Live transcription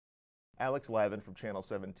Alex Lavin from Channel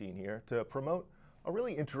 17 here to promote a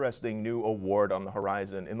really interesting new award on the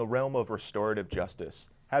horizon in the realm of restorative justice,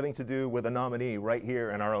 having to do with a nominee right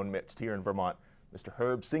here in our own midst here in Vermont. Mr.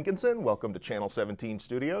 Herb Sinkinson, welcome to Channel 17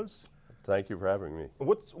 Studios. Thank you for having me.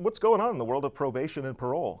 What's going on in the world of probation and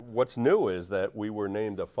parole? What's new is that we were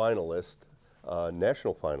named a finalist,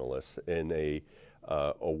 national finalist, in a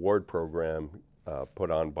award program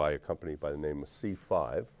put on by a company by the name of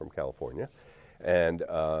CFive from California. And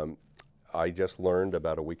I just learned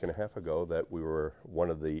about a week and a half ago that we were one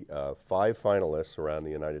of the 5 finalists around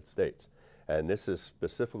the United States. And this is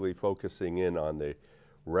specifically focusing in on the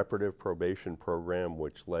reparative probation program,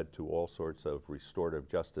 which led to all sorts of restorative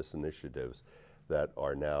justice initiatives that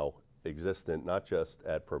are now existent, not just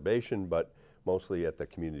at probation, but mostly at the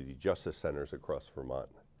community justice centers across Vermont.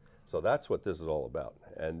 So that's what this is all about.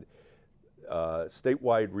 And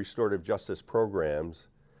statewide restorative justice programs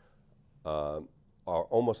are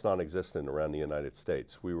almost non-existent around the United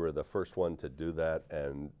States. We were the first one to do that,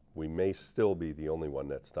 and we may still be the only one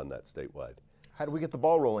that's done that statewide. How do we get the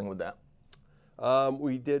ball rolling with that?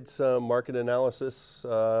 We did some market analysis,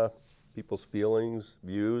 people's feelings,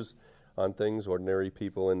 views on things, ordinary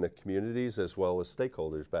people in the communities, as well as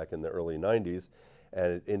stakeholders back in the early 90s,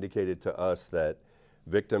 and it indicated to us that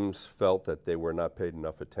victims felt that they were not paid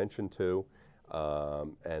enough attention to,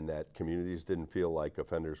 and that communities didn't feel like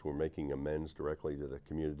offenders were making amends directly to the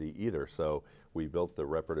community either. So we built the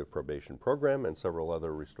reparative probation program and several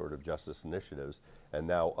other restorative justice initiatives, and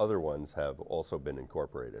now other ones have also been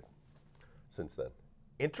incorporated since then.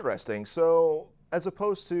 Interesting. So as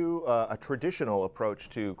opposed to a traditional approach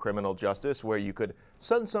to criminal justice where you could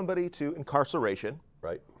send somebody to incarceration,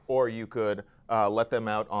 right, or you could let them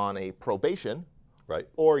out on a probation, right,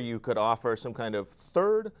 or you could offer some kind of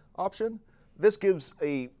third option, this gives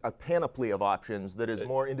a panoply of options that is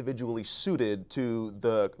more individually suited to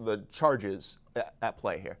the charges at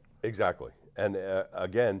play here. Exactly. And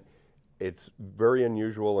again, it's very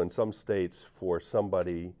unusual in some states for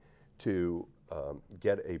somebody to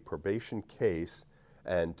get a probation case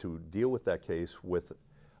and to deal with that case with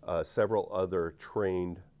several other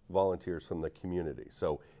trained volunteers from the community.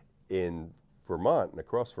 So in Vermont and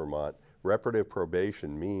across Vermont, reparative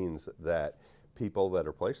probation means that people that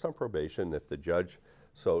are placed on probation, if the judge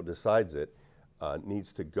so decides it,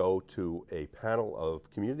 needs to go to a panel of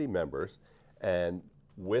community members and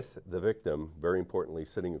with the victim, very importantly,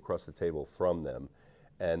 sitting across the table from them,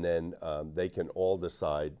 and then they can all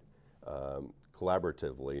decide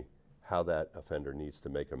collaboratively how that offender needs to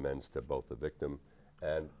make amends to both the victim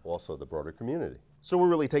and also the broader community. So we're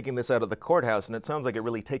really taking this out of the courthouse, and it sounds like it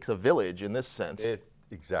really takes a village in this sense.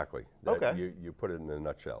 Exactly. Okay. You put it in a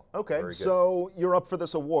nutshell. Okay, so you're up for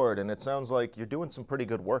this award, and it sounds like you're doing some pretty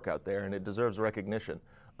good work out there, and it deserves recognition.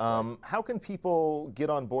 How can people get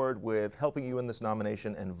on board with helping you in this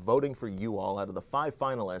nomination and voting for you all out of the 5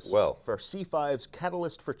 finalists for CFive's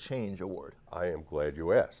Catalyst4Change award? I am glad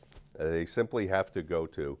you asked. They simply have to go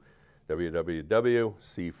to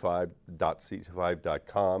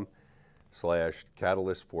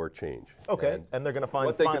www.cfive.com/Catalyst4Change. Okay, and they're going to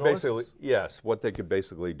find finalists? Yes, what they could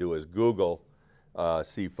basically do is Google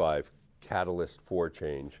CFive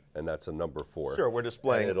Catalyst4Change, and that's a number 4. Sure, we're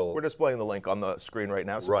displaying the link on the screen right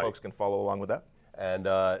now, so folks can follow along with that. And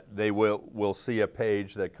they will see a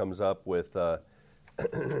page that comes up with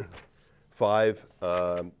 5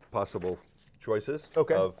 possible choices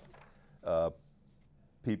of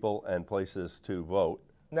people and places to vote.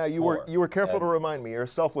 Now you were careful to remind me, you're a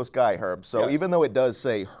selfless guy, Herb, so even though it does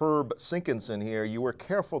say Herb Sinkinson here, you were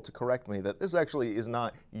careful to correct me that this actually is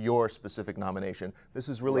not your specific nomination. This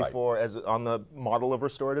is really for, as on the model of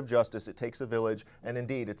restorative justice, it takes a village, and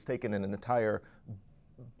indeed it's taken an entire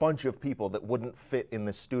bunch of people that wouldn't fit in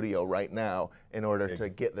the studio right now in order to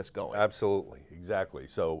get this going. Absolutely, exactly.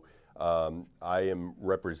 So I am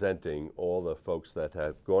representing all the folks that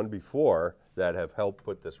have gone before that have helped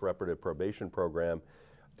put this reparative probation program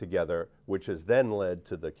together, which has then led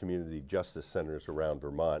to the community justice centers around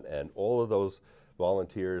Vermont. And all of those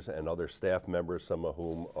volunteers and other staff members, some of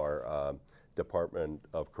whom are Department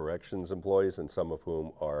of Corrections employees and some of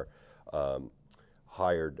whom are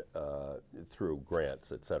hired through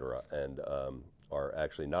grants, et cetera, and are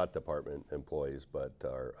actually not department employees, but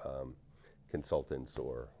are consultants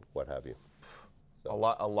or what have you. So,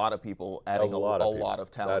 a lot of people adding a lot of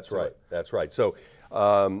talent. That's right. That's right. So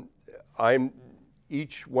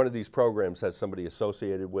each one of these programs has somebody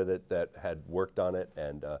associated with it that had worked on it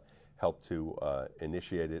and helped to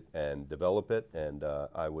initiate it and develop it, and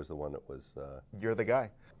I was the one that was... You're the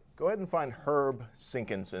guy. Go ahead and find Herb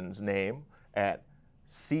Sinkinson's name at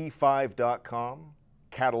CFive.com,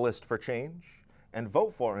 Catalyst4Change, and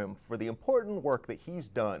vote for him for the important work that he's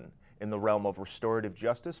done in the realm of restorative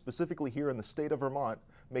justice, specifically here in the state of Vermont,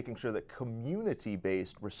 making sure that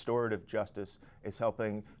community-based restorative justice is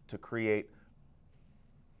helping to create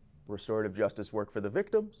restorative justice work for the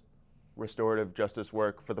victims, restorative justice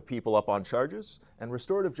work for the people up on charges, and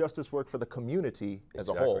restorative justice work for the community as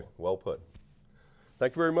a whole. Well put.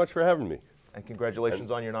 Thank you very much for having me. And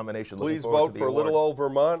congratulations on your nomination. Please vote for little old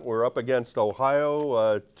Vermont. We're up against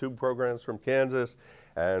Ohio, 2 programs from Kansas,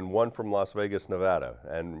 and 1 from Las Vegas, Nevada.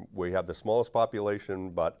 And we have the smallest population,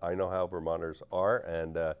 but I know how Vermonters are,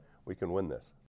 and we can win this.